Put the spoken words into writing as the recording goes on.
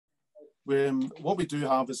what we do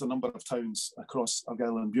have is a number of towns across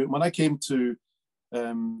Argyll and Bute. When I came to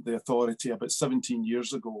the authority about 17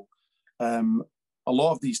 years ago, a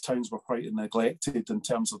lot of these towns were quite neglected in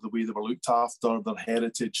terms of the way they were looked after, their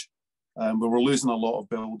heritage. We were losing a lot of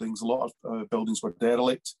buildings. A lot of buildings were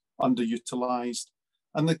derelict, underutilised.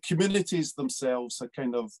 And the communities themselves had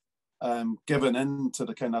kind of given in to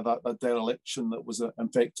the kind of that dereliction that was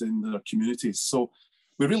infecting their communities. So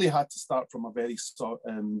we really had to start from a very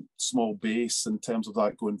small base in terms of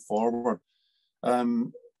that going forward.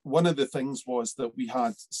 One of the things was that we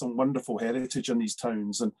had some wonderful heritage in these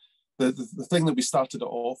towns. And the thing that we started it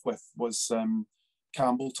off with was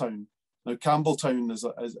Campbelltown. Now, Campbelltown is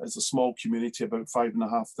a small community, about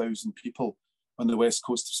 5,500 people on the west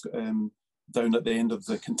coast, down at the end of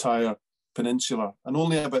the Kintyre Peninsula, and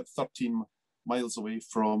only about 13 miles away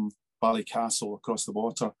from Ballycastle across the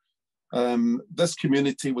water. This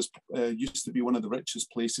community was used to be one of the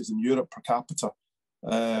richest places in Europe per capita,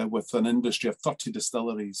 with an industry of 30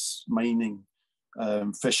 distilleries, mining,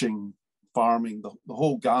 fishing, farming, the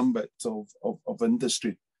whole gambit of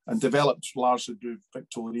industry, and developed largely through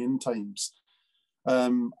Victorian times.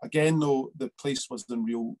 Again, though, the place was in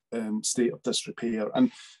real state of disrepair.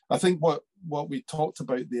 And I think what we talked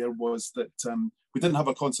about there was that we didn't have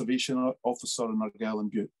a conservation officer in Argyll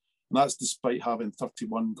and Bute. And that's despite having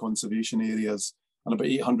 31 conservation areas and about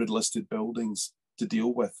 800 listed buildings to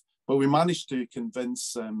deal with. But we managed to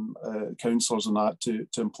convince councillors on that to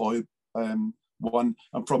employ one.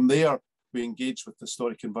 And from there, we engaged with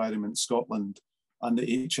Historic Environment Scotland and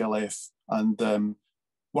the HLF, and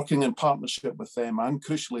working in partnership with them and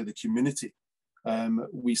crucially the community,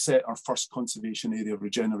 we set our first conservation area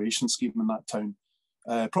regeneration scheme in that town,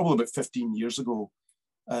 probably about 15 years ago.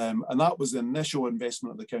 And that was the initial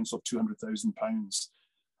investment of the council of £200,000.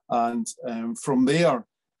 And from there,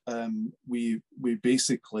 we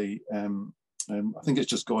basically, I think it's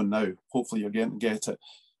just gone now. Hopefully you're getting to get it.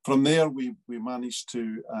 From there, we managed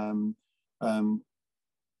to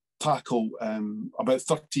tackle about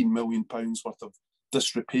 £13 million worth of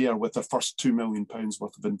disrepair with the first £2 million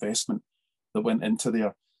worth of investment that went into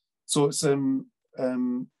there. So it's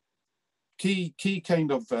key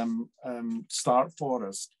kind of start for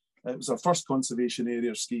us. It was our first conservation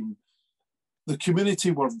area scheme. The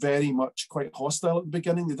community were very much quite hostile at the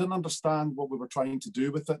beginning. They didn't understand what we were trying to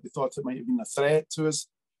do with it. They thought it might have been a threat to us.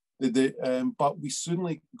 But we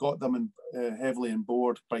soon got them heavily on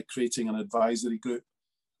board by creating an advisory group.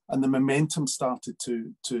 And the momentum started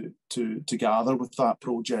to gather with that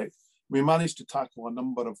project. We managed to tackle a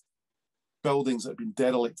number of buildings that had been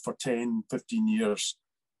derelict for 10, 15 years.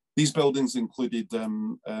 These buildings included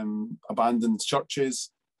abandoned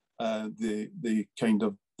churches, the kind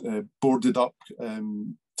of boarded up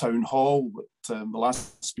town hall that the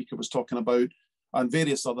last speaker was talking about, and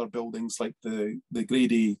various other buildings like the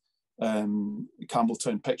Grade A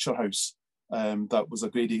Campbelltown Picture House. That was a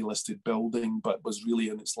Grade A listed building, but was really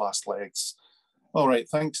in its last legs. All right,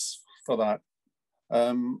 thanks for that.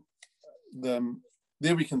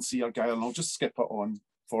 There we can see Argyll, and I'll just skip it on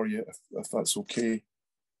for you if that's okay.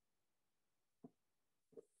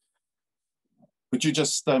 Would you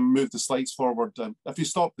just move the slides forward? If you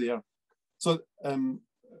stop there. So,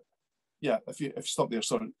 yeah, if you stop there,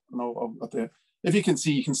 sorry. No, if you can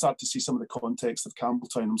see, you can start to see some of the context of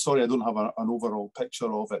Campbelltown. I'm sorry I don't have an overall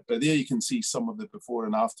picture of it, but there you can see some of the before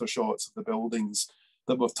and after shots of the buildings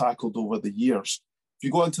that we've tackled over the years. If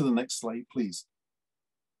you go on to the next slide, please.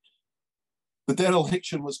 The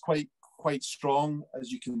dereliction was quite strong,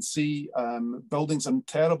 as you can see. Buildings in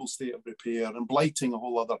terrible state of repair and blighting a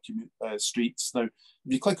whole other streets. Now, if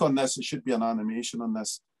you click on this, it should be an animation on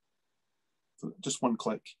this. So just one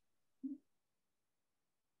click.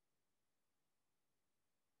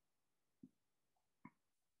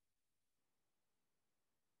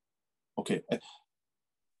 Okay.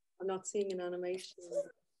 I'm not seeing an animation.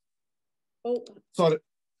 Oh, sorry.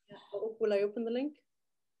 Oh, will I open the link?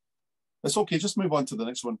 It's okay. Just move on to the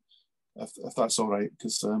next one, if that's all right,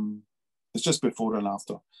 because it's just before and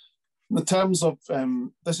after. In terms of,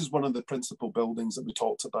 this is one of the principal buildings that we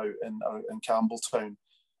talked about in Campbelltown.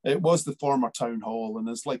 It was the former town hall, and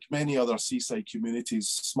as like many other seaside communities,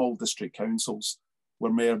 small district councils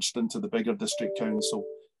were merged into the bigger district council,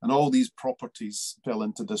 and all these properties fell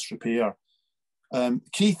into disrepair.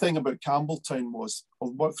 Key thing about Campbelltown was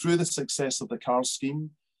through the success of the CAR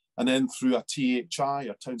scheme, and then through a THI,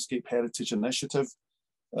 a Townscape Heritage Initiative,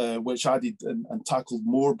 which added and tackled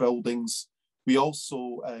more buildings. We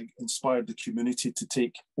also inspired the community to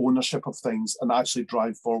take ownership of things and actually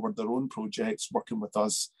drive forward their own projects working with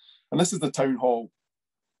us. And this is the town hall,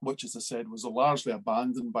 which, as I said, was largely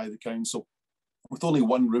abandoned by the council with only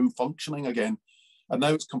one room functioning again. And now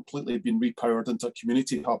it's completely been repowered into a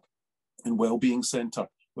community hub and wellbeing centre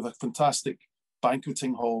with a fantastic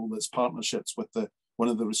banqueting hall that's partnerships with one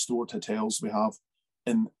of the restored hotels we have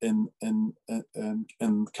in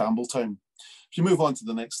Campbelltown. If you move on to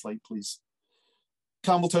the next slide, please.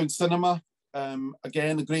 Campbelltown Cinema,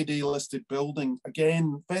 again, a Grade A listed building,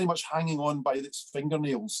 again, very much hanging on by its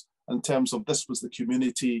fingernails in terms of this was the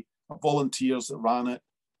community, volunteers that ran it.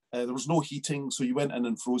 There was no heating, so you went in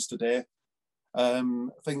and froze to death.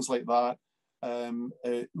 Things like that.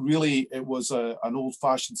 Really, it was an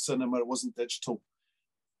old-fashioned cinema. It wasn't digital.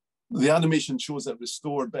 The animation shows it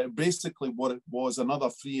restored, but basically what it was, another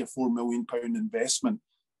 £3 or £4 million investment,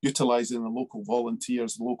 utilising the local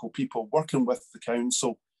volunteers, the local people, working with the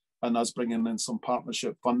council, and us bringing in some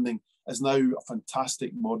partnership funding, is now a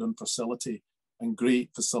fantastic modern facility and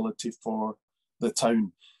great facility for the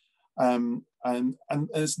town. And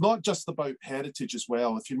it's not just about heritage as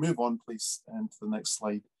well. If you move on, please, to the next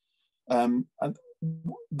slide. And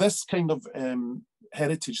this kind of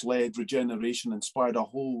heritage-led regeneration inspired a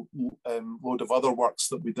whole load of other works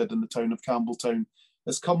that we did in the town of Campbelltown.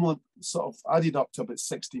 It's come sort of added up to about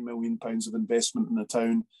 £60 million of investment in the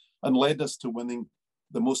town and led us to winning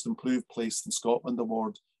the Most Improved Place in Scotland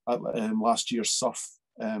award at last year's Surf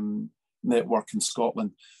network in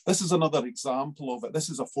Scotland. This is another example of it. This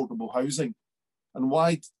is affordable housing. And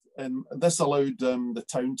why? This allowed the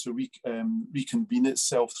town to reconvene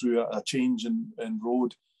itself through a change in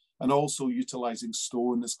road, and also utilising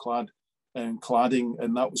stone as cladding,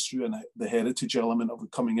 and that was through the heritage element of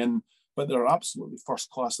it coming in. But they're absolutely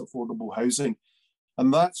first-class affordable housing.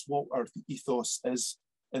 And that's what our ethos is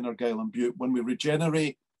in Argyll and Bute. When we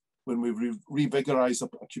regenerate, when we revigorise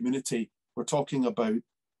a community, we're talking about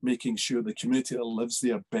making sure the community that lives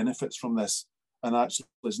there benefits from this and actually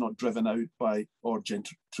is not driven out by or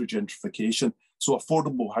through gentrification. So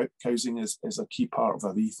affordable housing is a key part of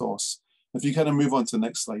our ethos. If you kind of move on to the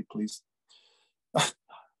next slide, please.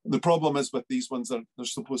 The problem is with these ones, they're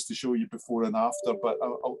supposed to show you before and after, but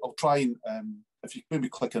I'll try and, if you maybe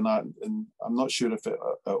click on that, and I'm not sure if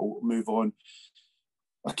it'll move on.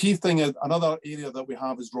 A key thing, another area that we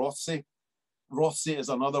have is Rothsay. Rothsay is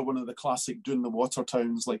another one of the classic doing the water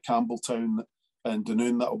towns like Campbelltown and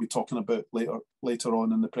Dunoon that I'll be talking about later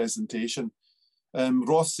on in the presentation.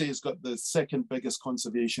 Rothsay has got the second biggest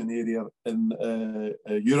conservation area in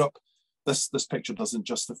Europe. This picture doesn't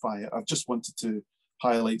justify it. I've just wanted to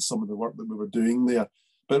highlight some of the work that we were doing there.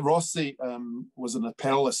 But Rothsay was in a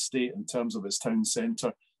perilous state in terms of its town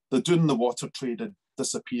centre. The Doon the water trade had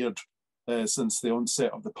disappeared since the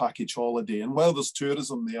onset of the package holiday. And while there's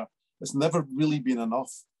tourism there, it's never really been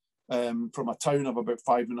enough from a town of about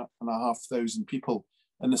 5,500 people.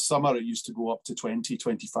 In the summer, it used to go up to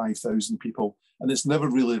 25,000 people, and it's never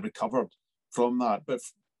really recovered from that. But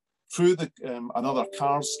through another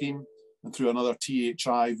CARS scheme and through another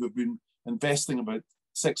THI, we've been investing about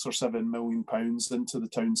 £6 or £7 million into the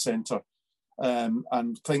town centre.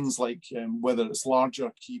 And things like whether it's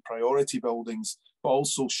larger key priority buildings, but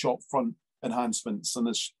also shopfront enhancements. And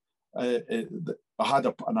I had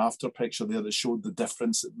an after picture there that showed the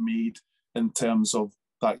difference it made in terms of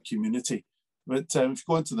that community. But if you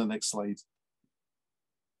go on to the next slide.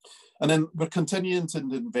 And then we're continuing to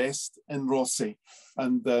invest in Rothsay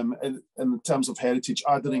and in terms of heritage,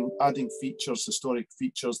 adding features, historic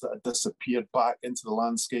features that had disappeared back into the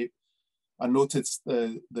landscape. I noticed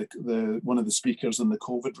one of the speakers in the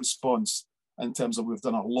COVID response in terms of we've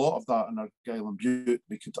done a lot of that in Argyll and Bute.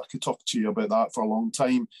 I could talk to you about that for a long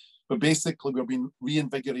time. But basically, we've been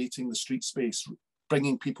reinvigorating the street space,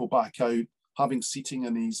 bringing people back out, having seating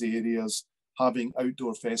in these areas, having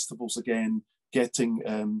outdoor festivals again, getting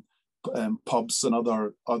pubs and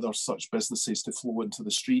other such businesses to flow into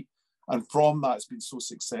the street. And from that, it's been so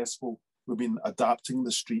successful. We've been adapting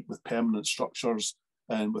the street with permanent structures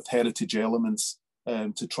and with heritage elements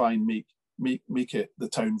to try and make it the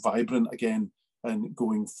town vibrant again and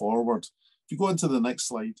going forward. If you go into the next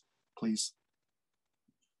slide, please.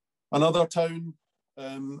 Another town,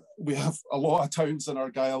 we have a lot of towns in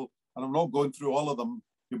Argyll, and I'm not going through all of them,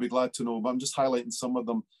 you'll be glad to know, but I'm just highlighting some of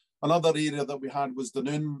them. Another area that we had was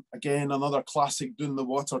Dunoon, again, another classic Doon the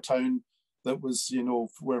water town that was,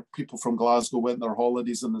 where people from Glasgow went their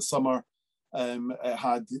holidays in the summer. It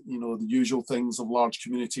had, the usual things of large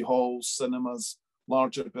community halls, cinemas,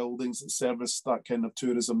 larger buildings that service that kind of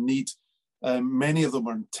tourism need. Many of them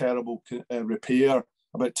were in terrible repair.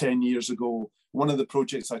 About 10 years ago, one of the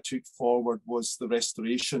projects I took forward was the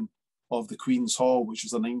restoration of the Queen's Hall, which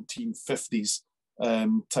was a 1950s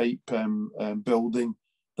type building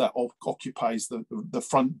that occupies the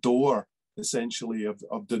front door essentially of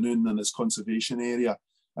Dunoon and its conservation area.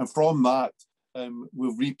 And from that,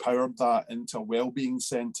 we've repowered that into a wellbeing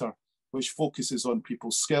centre, which focuses on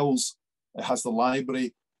people's skills. It has the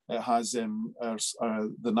library, it has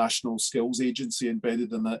the National Skills Agency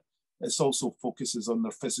embedded in it. It also focuses on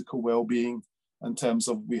their physical well-being in terms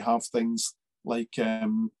of, we have things like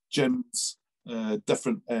gyms,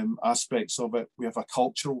 different aspects of it. We have a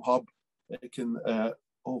cultural hub. It can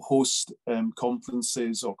host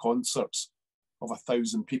conferences or concerts of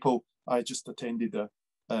 1,000 people. I just attended a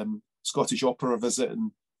Scottish Opera visit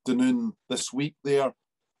in Dunoon this week there.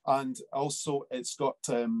 And also it's got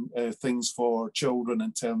things for children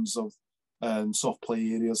in terms of soft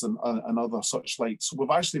play areas and other such like. So we've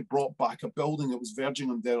actually brought back a building that was verging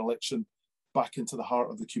on dereliction back into the heart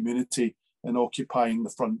of the community and occupying the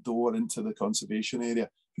front door into the conservation area.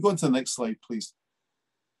 If you go on to the next slide, please.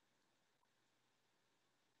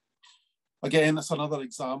 Again, it's another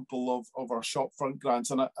example of our shopfront grants,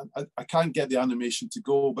 and I can't get the animation to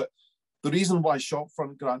go, but the reason why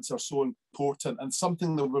shopfront grants are so important, and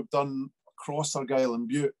something that we've done across Argyll and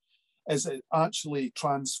Bute, is it actually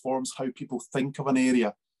transforms how people think of an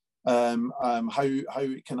area, how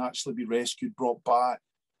it can actually be rescued, brought back,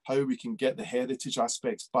 how we can get the heritage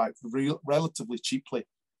aspects back relatively cheaply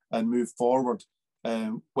and move forward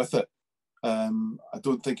with it. I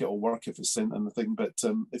don't think it'll work if it's sent in the thing, but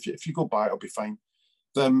if you go by, it'll be fine.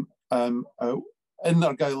 In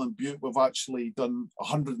Argyll and Bute, we've actually done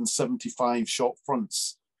 175 shop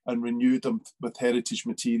fronts and renewed them with heritage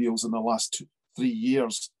materials in the last 3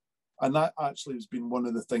 years. And that actually has been one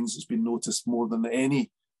of the things that's been noticed more than any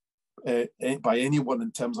by anyone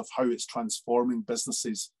in terms of how it's transforming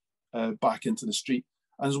businesses back into the street.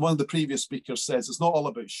 And as one of the previous speakers says, it's not all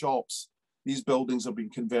about shops. These buildings are being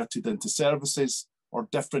converted into services or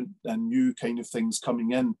different and new kind of things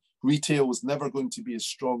coming in. Retail was never going to be as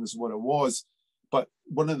strong as what it was. But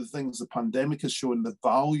one of the things the pandemic has shown, the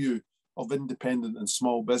value of independent and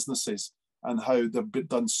small businesses and how they've been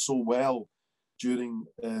done so well during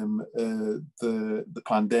the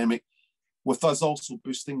pandemic, with us also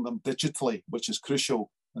boosting them digitally, which is crucial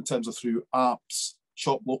in terms of through apps,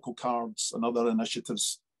 shop local cards and other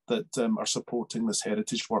initiatives that are supporting this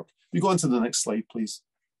heritage work. You go on to the next slide, please.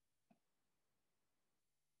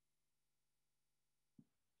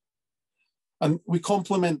 And we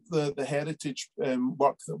complement the heritage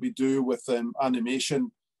work that we do with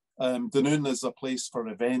animation. Dunoon is a place for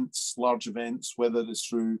events, large events, whether it's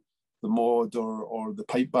through the mod or the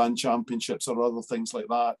pipe band championships or other things like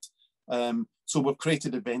that. So we've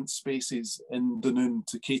created event spaces in Dunoon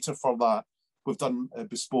to cater for that. We've done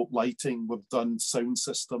bespoke lighting, we've done sound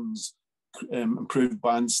systems, improved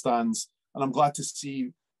bandstands, and I'm glad to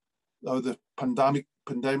see how the pandemic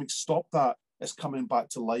stopped that. It's coming back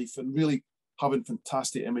to life and really having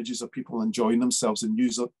fantastic images of people enjoying themselves and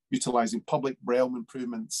utilising public realm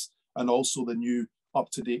improvements and also the new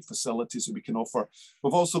up-to-date facilities that we can offer.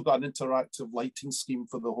 We've also got an interactive lighting scheme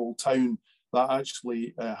for the whole town that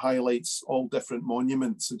actually highlights all different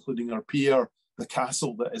monuments, including our pier, the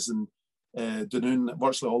castle that is in Dunoon.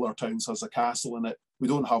 Virtually all our towns has a castle in it. We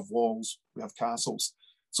don't have walls, we have castles.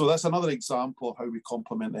 So that's another example of how we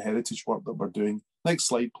complement the heritage work that we're doing. Next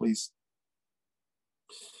slide, please.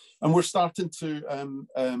 And we're starting to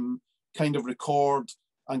kind of record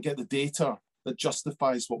and get the data that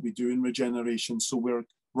justifies what we do in regeneration. So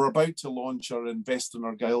we're about to launch our Invest in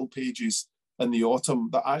Argyll pages in the autumn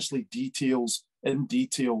that actually details in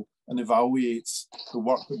detail and evaluates the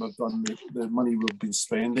work that we've done, the money we've been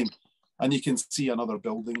spending. And you can see another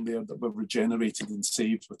building there that we've regenerated and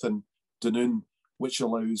saved within Dunoon, which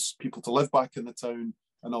allows people to live back in the town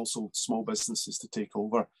and also small businesses to take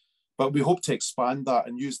over. But we hope to expand that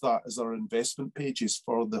and use that as our investment pages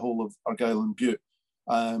for the whole of Argyll and Bute,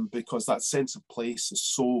 because that sense of place is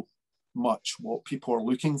so much what people are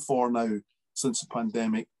looking for now since the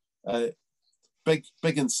pandemic. Big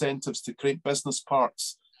incentives to create business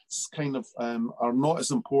parks kind of are not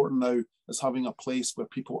as important now as having a place where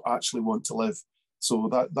people actually want to live. So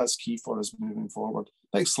that's key for us moving forward.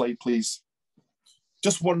 Next slide, please.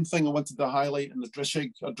 Just one thing I wanted to highlight in the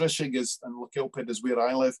Drishig. Drishig is, and Lochilphead is where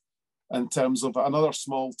I live. In terms of another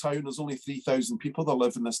small town, there's only 3,000 people that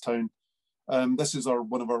live in this town. This is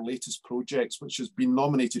one of our latest projects, which has been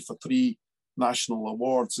nominated for 3 national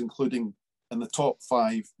awards, including in the top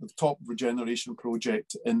 5, the top regeneration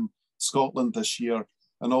project in Scotland this year,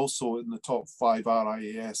 and also in the top 5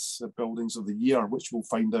 RIAS buildings of the year, which we'll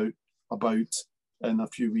find out about in a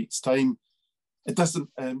few weeks' time. It doesn't.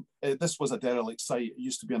 This was a derelict site. It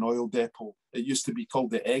used to be an oil depot. It used to be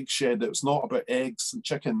called the Egg Shed. It was not about eggs and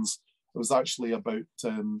chickens. It was actually about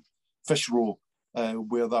fish roe.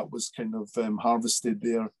 where that was kind of harvested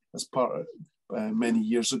there as part of, many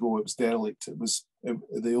years ago. It was derelict.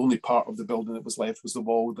 The only part of the building that was left was the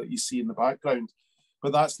wall that you see in the background.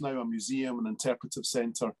 But that's now a museum, an interpretive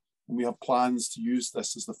centre, and we have plans to use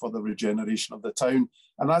this as the further regeneration of the town.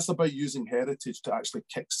 And that's about using heritage to actually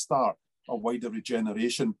kickstart a wider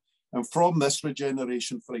regeneration. And from this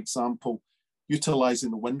regeneration, for example,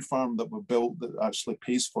 utilising the wind farm that we've built that actually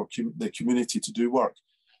pays for the community to do work,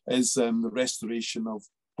 is the restoration of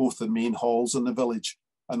both the main halls in the village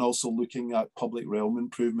and also looking at public realm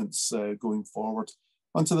improvements going forward.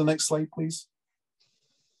 On to the next slide, please.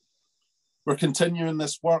 We're continuing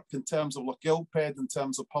this work in terms of Lochgilphead, in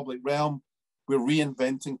terms of public realm. We're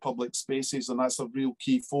reinventing public spaces, and that's a real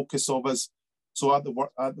key focus of us. So at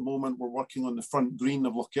the moment, we're working on the front green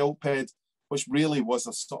of Lochgilphead, which really was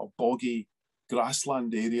a sort of boggy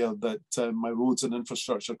grassland area that my roads and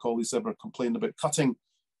infrastructure colleagues ever complained about cutting.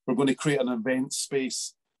 We're going to create an event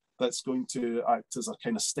space that's going to act as a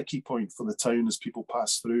kind of sticky point for the town as people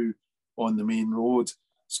pass through on the main road.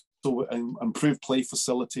 So improved play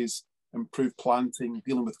facilities, improved planting,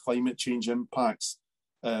 dealing with climate change impacts,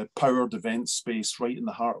 powered event space right in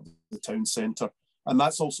the heart of the town centre. And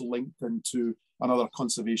that's also linked into another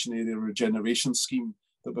conservation area regeneration scheme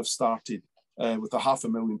that we've started with a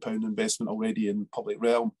 £500,000 investment already in public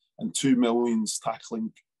realm and 2 million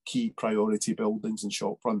tackling key priority buildings and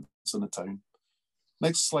shop fronts in the town.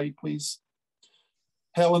 Next slide, please.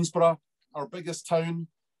 Helensburgh, our biggest town,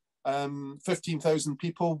 15,000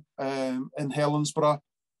 people in Helensburgh.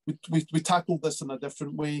 We tackled this in a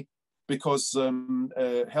different way because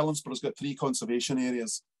Helensburgh's got 3 conservation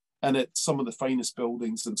areas, and it's some of the finest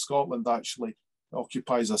buildings in Scotland. Actually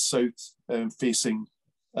occupies a south-facing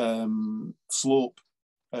slope,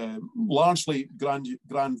 largely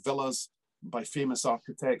grand villas by famous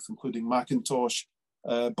architects, including Mackintosh.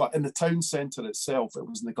 But in the town centre itself, it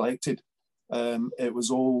was neglected. It was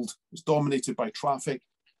old, it was dominated by traffic.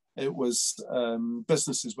 It was,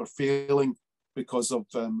 businesses were failing because of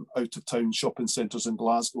out-of-town shopping centres in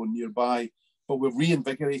Glasgow and nearby. But we've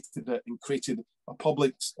reinvigorated it and created a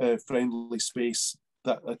public friendly space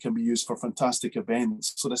that can be used for fantastic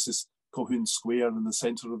events. So this is Colquhoun Square in the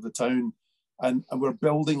centre of the town. And we're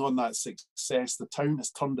building on that success. The town has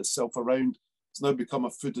turned itself around. It's now become a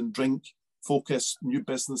food and drink focus, new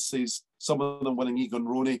businesses, some of them winning Egon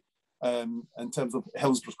Roney. In terms of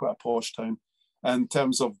Hillsborough's quite a posh town. In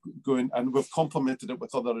terms of going, and we've complemented it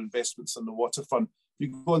with other investments in the waterfront. If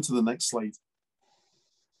you go on to the next slide.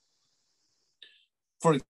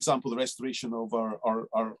 For example, the restoration of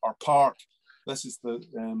our park. This is the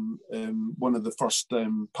one of the first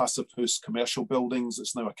passive house commercial buildings.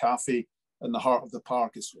 It's now a cafe in the heart of the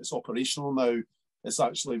park. It's operational now. It's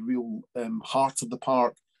actually real heart of the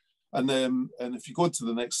park. And if you go to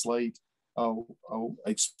the next slide, I'll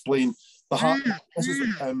explain. This is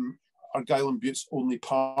Argyll and Bute's only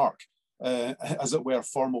park, as it were,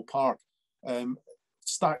 formal park,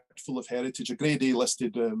 stacked full of heritage. A Grade A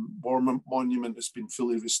listed war monument has been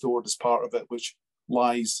fully restored as part of it, which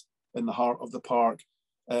lies in the heart of the park.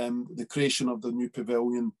 The creation of the new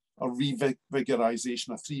pavilion, a revigorisation,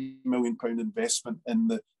 a £3 million investment in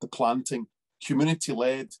the planting,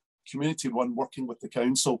 community-led, community-run, working with the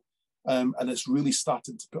council. And it's really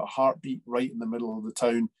started to put a heartbeat right in the middle of the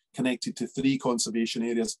town, connected to 3 conservation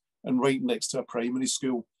areas and right next to a primary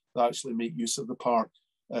school that actually make use of the park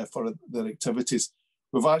for their activities.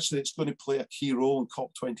 It's going to play a key role in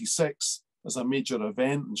COP26 as a major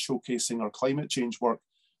event and showcasing our climate change work.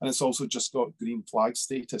 And it's also just got green flag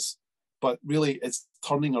status. But really, it's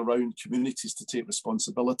turning around communities to take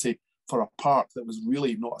responsibility for a park that was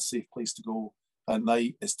really not a safe place to go at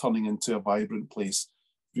night. Is turning into a vibrant place.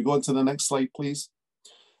 If you go on to the next slide, please.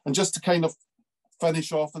 And just to kind of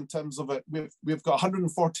finish off in terms of it, we've got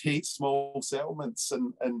 148 small settlements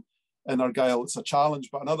in Argyll. It's a challenge,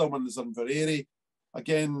 but another one is Inverary.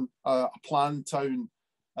 Again, a planned town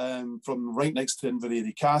from right next to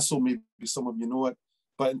Inverary Castle. Maybe some of you know it.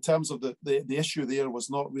 But in terms of the issue there was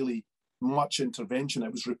not really much intervention.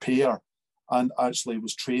 It was repair and actually it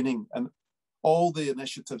was training. And all the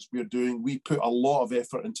initiatives we're doing, we put a lot of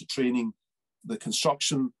effort into training the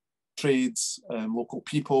construction trades, local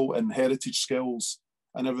people and heritage skills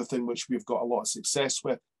and everything, which we've got a lot of success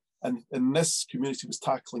with. And in this community was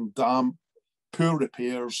tackling damp, poor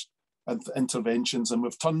repairs and interventions. And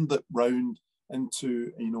we've turned it round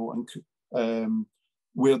into,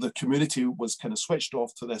 where the community was kind of switched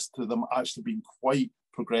off to this, to them actually being quite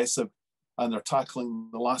progressive. And they're tackling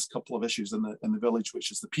the last couple of issues in the village,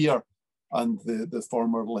 which is the pier and the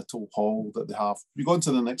former little hall that they have. We go on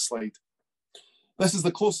to the next slide. This is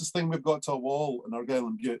the closest thing we've got to a wall in Argyll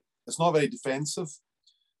and Bute. It's not very defensive.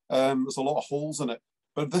 There's a lot of holes in it,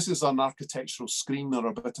 but this is an architectural screen or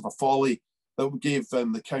a bit of a folly that gave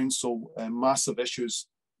the council massive issues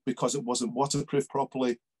because it wasn't waterproof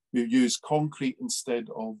properly. We used concrete instead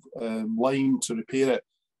of lime to repair it.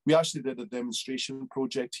 We actually did a demonstration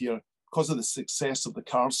project here because of the success of the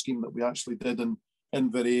car scheme that we actually did in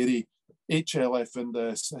Inverary. HLF and the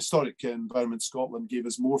Historic Environment Scotland gave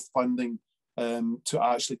us more funding to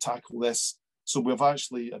actually tackle this. So we've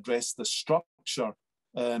actually addressed the structure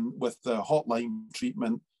with the hot lime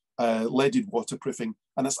treatment, leaded waterproofing,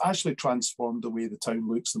 and it's actually transformed the way the town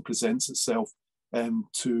looks and presents itself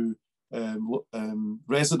to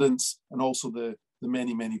residents and also the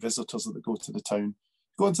many, many visitors that go to the town.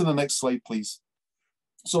 Go on to the next slide, please.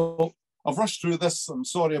 So I've rushed through this. I'm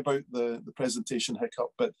sorry about the presentation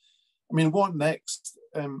hiccup, but I mean, what next?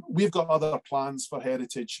 We've got other plans for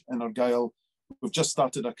heritage in Argyll. We've just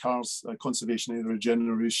started a CARS conservation area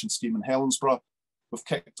regeneration scheme in Helensburgh. We've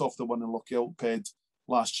kicked off the one in Loch-Ilphead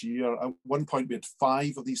last year. At one point, we had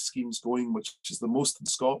 5 of these schemes going, which is the most in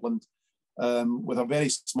Scotland, with a very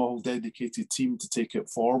small dedicated team to take it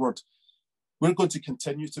forward. We're going to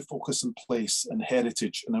continue to focus in place in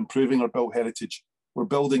heritage and improving our built heritage. We're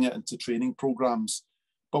building it into training programs,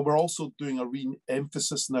 but we're also doing a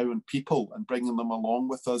re-emphasis now on people and bringing them along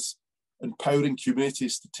with us, empowering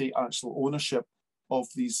communities to take actual ownership of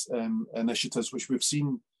these initiatives, which we've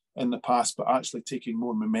seen in the past, but actually taking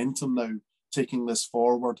more momentum now, taking this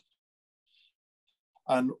forward.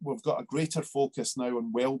 And we've got a greater focus now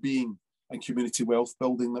on well-being and community wealth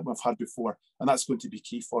building than we've had before. And that's going to be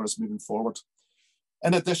key for us moving forward.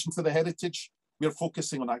 In addition to the heritage, we're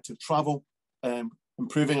focusing on active travel,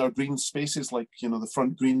 improving our green spaces like the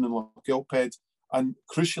front green in Loch-Ilphead, and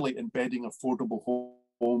crucially embedding affordable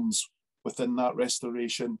homes within that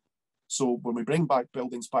restoration. So when we bring back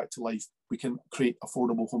buildings back to life, we can create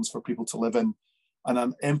affordable homes for people to live in. And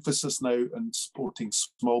an emphasis now on supporting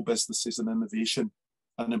small businesses and innovation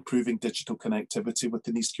and improving digital connectivity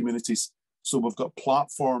within these communities. So we've got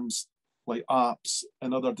platforms like apps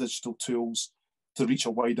and other digital tools to reach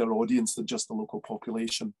a wider audience than just the local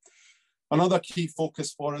population. Another key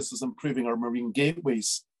focus for us is improving our marine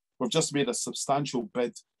gateways. We've just made a substantial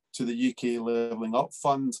bid to the UK Levelling Up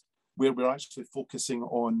Fund, where we're actually focusing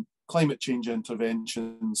on climate change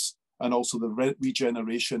interventions and also the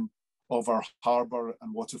regeneration of our harbour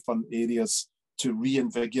and waterfront areas to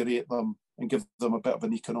reinvigorate them and give them a bit of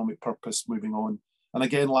an economic purpose moving on. And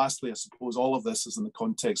again, lastly, I suppose all of this is in the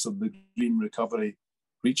context of the green recovery,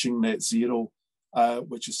 reaching net zero,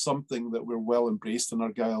 which is something that we're well embraced in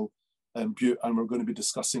Argyll and Bute, and we're going to be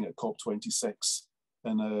discussing at COP26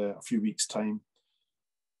 in a few weeks' time.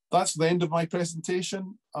 That's the end of my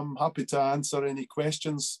presentation. I'm happy to answer any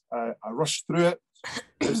questions. I rushed through it.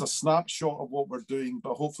 There's a snapshot of what we're doing,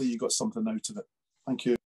 but hopefully you got something out of it. Thank you.